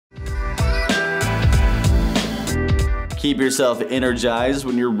Keep yourself energized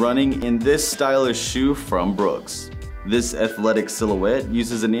when you're running in this stylish shoe from Brooks. This athletic silhouette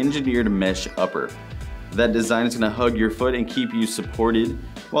uses an engineered mesh upper. That design is going to hug your foot and keep you supported,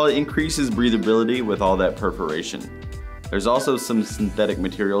 while it increases breathability with all that perforation. There's also some synthetic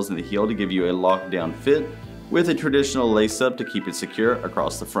materials in the heel to give you a lockdown fit, with a traditional lace-up to keep it secure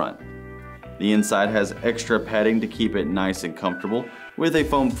across the front. The inside has extra padding to keep it nice and comfortable, with a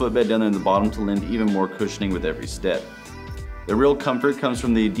foam footbed down in the bottom to lend even more cushioning with every step. The real comfort comes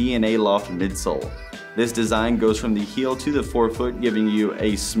from the DNA Loft midsole. This design goes from the heel to the forefoot, giving you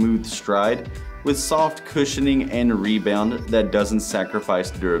a smooth stride with soft cushioning and rebound that doesn't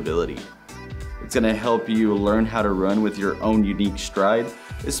sacrifice durability. It's going to help you learn how to run with your own unique stride,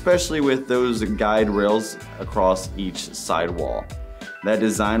 especially with those guide rails across each sidewall. That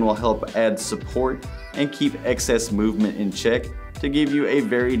design will help add support and keep excess movement in check to give you a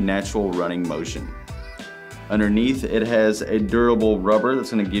very natural running motion. Underneath, it has a durable rubber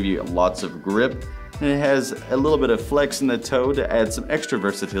that's going to give you lots of grip, and it has a little bit of flex in the toe to add some extra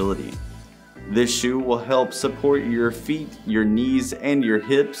versatility. This shoe will help support your feet, your knees, and your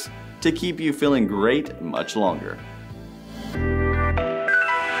hips to keep you feeling great much longer.